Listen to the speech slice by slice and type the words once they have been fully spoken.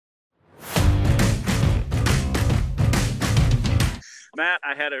Matt,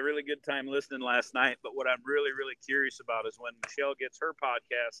 I had a really good time listening last night, but what I'm really, really curious about is when Michelle gets her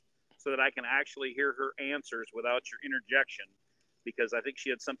podcast so that I can actually hear her answers without your interjection, because I think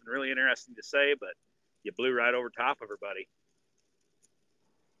she had something really interesting to say, but you blew right over top of her, buddy.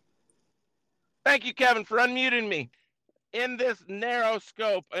 Thank you, Kevin, for unmuting me. In this narrow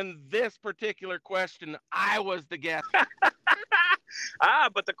scope, in this particular question, I was the guest.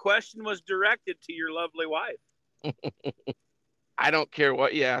 But the question was directed to your lovely wife. I don't care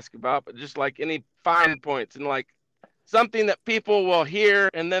what you ask about, but just like any fine points and like something that people will hear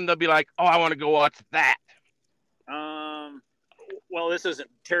and then they'll be like, oh, I want to go watch that. Well, this isn't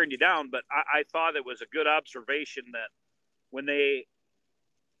tearing you down, but I thought it was a good observation that when they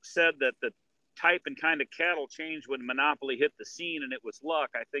said that the type and kind of cattle changed when Monopoly hit the scene and it was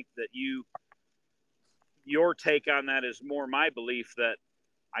luck, I think that your take on that is more my belief that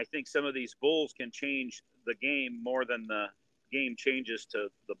I think some of these bulls can change the game more than the game changes to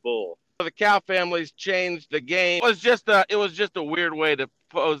the bull. The cow families changed the game. It was just a weird way to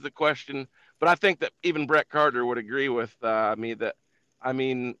pose the question, but I think that even Brett Carter would agree with me that, I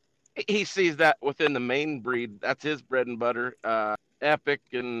mean, he sees that within the main breed. That's his bread and butter. Epic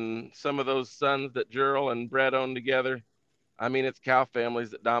and some of those sons that Gerald and Brett own together. I mean, it's cow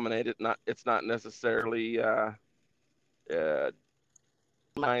families that dominate it. It's not necessarily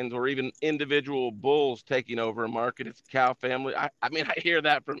lines or even individual bulls taking over a market. It's cow family. I mean, I hear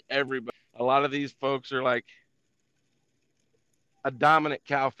that from everybody. A lot of these folks are like a dominant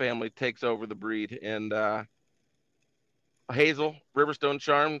cow family takes over the breed. And Hazel, Riverstone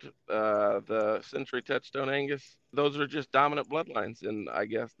Charmed, the Century Touchstone Angus, those are just dominant bloodlines. And I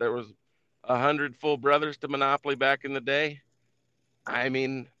guess there was 100 full brothers to Monopoly back in the day. I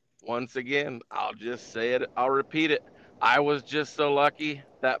mean, once again, I'll just say it. I'll repeat it. I was just so lucky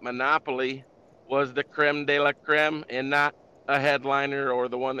that Monopoly was the creme de la creme and not a headliner or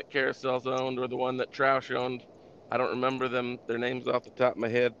the one that Carousels owned or the one that Troush owned. I don't remember their names off the top of my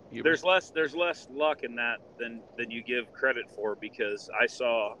head. There's less luck in that than you give credit for, because I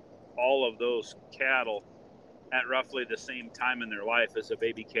saw all of those cattle at roughly the same time in their life as a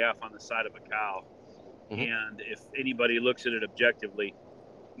baby calf on the side of a cow. Mm-hmm. And if anybody looks at it objectively,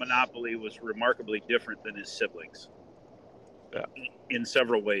 Monopoly was remarkably different than his siblings. Yeah. In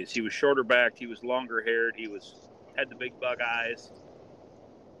several ways. He was shorter backed, he was longer haired, he had the big bug eyes.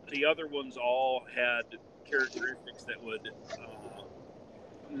 The other ones all had characteristics that would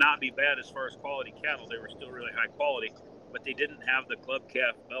not be bad as far as quality cattle. They were still really high quality, but they didn't have the club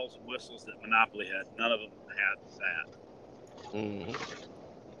calf bells and whistles that Monopoly had. None of them had that. Mm-hmm.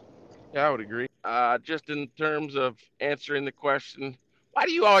 Yeah, I would agree. Just in terms of answering the question, why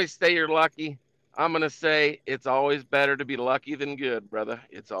do you always say you're lucky? I'm going to say it's always better to be lucky than good, brother.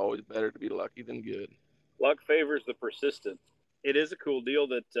 It's always better to be lucky than good. Luck favors the persistent. It is a cool deal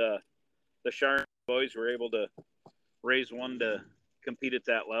that the Shireman boys were able to raise one to compete at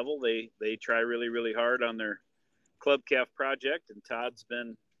that level. They try really, really hard on their club calf project, and Todd's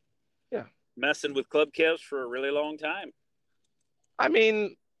been messing with club calves for a really long time. I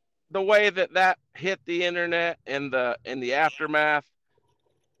mean, the way that hit the internet and the aftermath,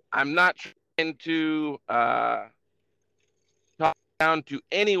 I'm not trying to talk down to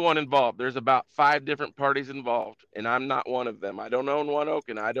anyone involved. There's about 5 different parties involved, and I'm not one of them. I don't own One Oak,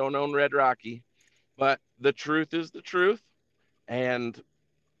 and I don't own Red Rocky, but the truth is the truth, and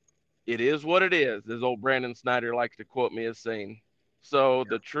it is what it is, as old Brandon Snyder likes to quote me as saying. So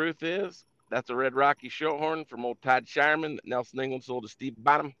the truth is, that's a Red Rocky Shorthorn from old Todd Shireman that Nelson England sold to Steve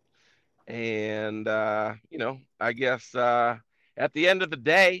Bottom. And, I guess at the end of the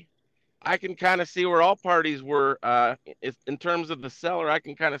day, I can kind of see where all parties were. In terms of the seller, I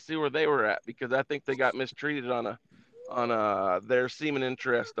can kind of see where they were at, because I think they got mistreated on their semen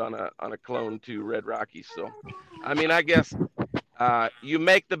interest on a clone to Red Rocky. So, I mean, I guess you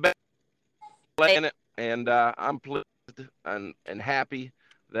make the best in it, and I'm pleased and happy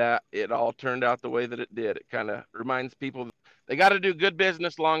that it all turned out the way that it did. It kind of reminds people that they got to do good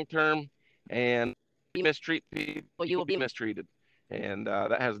business long term, and mistreat people, you will be mistreated. And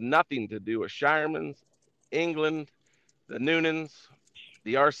that has nothing to do with Shiremans, England, the Noonans,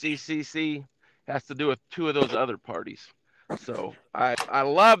 the RCCC. Has to do with 2 of those other parties. So I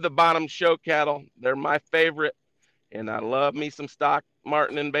love the Bonham show cattle. They're my favorite, and I love me some stock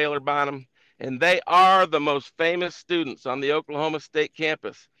Martin and Baylor Bonham. And they are the most famous students on the Oklahoma State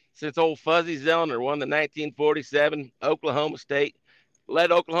campus since old Fuzzy Zellner won the 1947 Oklahoma State,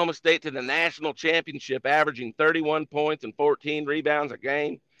 led Oklahoma State to the national championship, averaging 31 points and 14 rebounds a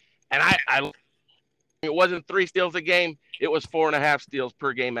game. And it wasn't 3 steals a game. It was 4.5 steals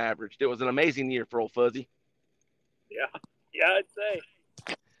per game averaged. It was an amazing year for old Fuzzy. Yeah. Yeah, I'd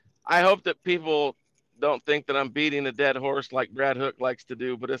say. I hope that people don't think that I'm beating a dead horse like Brad Hook likes to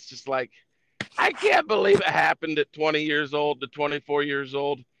do, but it's just like, I can't believe it happened at 20 years old to 24 years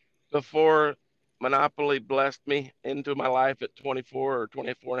old before Monopoly blessed me into my life at 24 or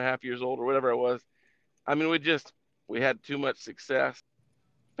 24 and a half years old or whatever it was. I mean, we had too much success,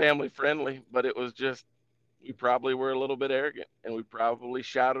 family friendly, but it was just, we probably were a little bit arrogant and we probably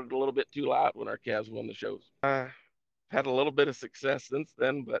shouted a little bit too loud when our calves won the shows. Had a little bit of success since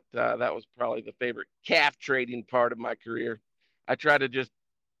then, but that was probably the favorite calf trading part of my career. I try to just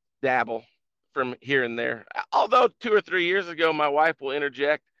dabble from here and there. Although 2 or 3 years ago, my wife will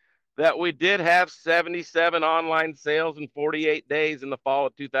interject that we did have 77 online sales in 48 days in the fall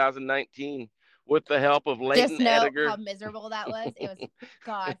of 2019 with the help of Leighton Just know Ediger. how miserable that was. It was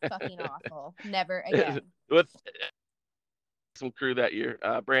god fucking awful. Never again. With some crew that year,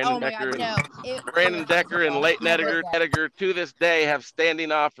 Brandon Decker and Leighton Ediger to this day have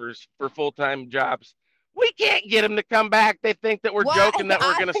standing offers for full-time jobs. We can't get them to come back. They think that we're joking that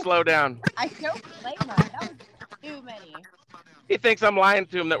we're going to slow down. I don't blame them. That was too many. He thinks I'm lying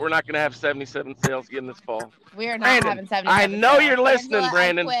to him that we're not going to have 77 sales again this fall. We are not having 77 I know sales. you're listening,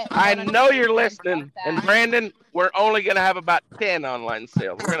 Brandon. I know you're listening. And Brandon, we're only going to have about 10 online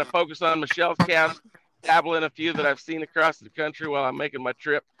sales. We're going to focus on Michelle's calves, dabble in a few that I've seen across the country while I'm making my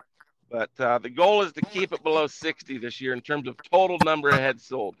trip. But the goal is to keep it below 60 this year in terms of total number of heads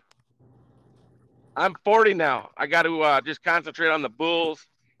sold. I'm 40 now. I got to just concentrate on the bulls.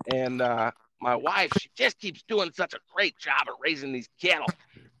 And my wife, she just keeps doing such a great job at raising these cattle.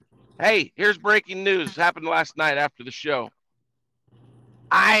 Hey, here's breaking news. Happened last night after the show.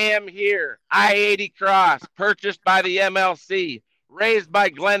 I Am Here, I-80 Cross, purchased by the MLC, raised by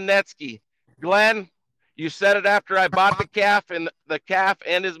Glenn Netsky. Glenn, you said it after I bought the calf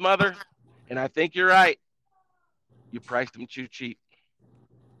and his mother, and I think you're right. You priced them too cheap.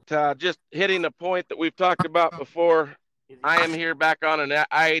 Just hitting a point that we've talked about before. I Am Here back on an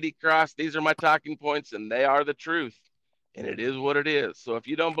I-80 Cross. These are my talking points, and they are the truth. And it is what it is. So if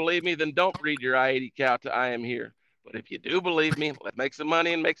you don't believe me, then don't breed your I-80 cow to I Am Here. But if you do believe me, let's make some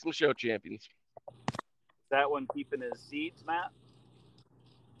money and make some show champions. Is that one keeping his seeds, Matt?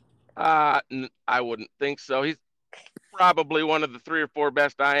 I wouldn't think so. He's probably one of the 3 or 4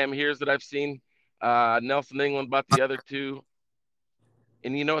 best I Am Heres that I've seen. Nelson England bought the other 2.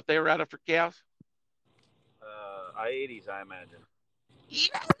 And you know what they were out of for cows? I-80s, I imagine.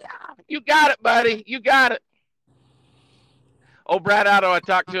 Yeah, you got it, buddy. You got it. Oh, Brad Otto, I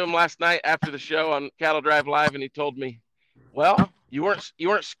talked to him last night after the show on Cattle Drive Live, and he told me, well, you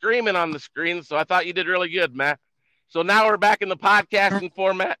weren't screaming on the screen, so I thought you did really good, Matt. So now we're back in the podcasting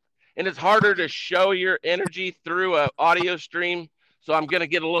format, and it's harder to show your energy through an audio stream, so I'm going to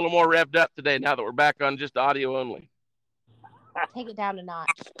get a little more revved up today now that we're back on just audio only. Take it down a notch.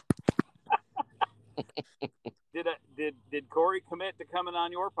 Did Corey commit to coming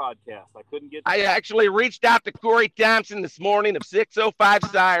on your podcast? I couldn't get. I actually reached out to Corey Thompson this morning of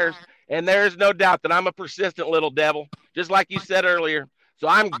 605 Sires, and there is no doubt that I'm a persistent little devil, just like you said earlier. So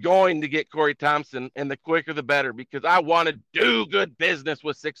I'm going to get Corey Thompson, and the quicker the better, because I want to do good business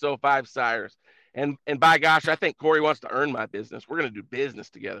with 605 Sires. And by gosh, I think Corey wants to earn my business. We're going to do business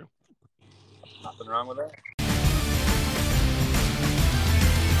together. Nothing wrong with that.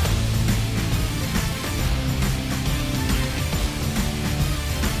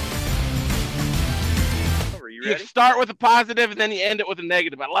 You start with a positive and then you end it with a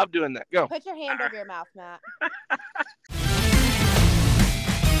negative. I love doing that. Go. Put your hand over your mouth, Matt.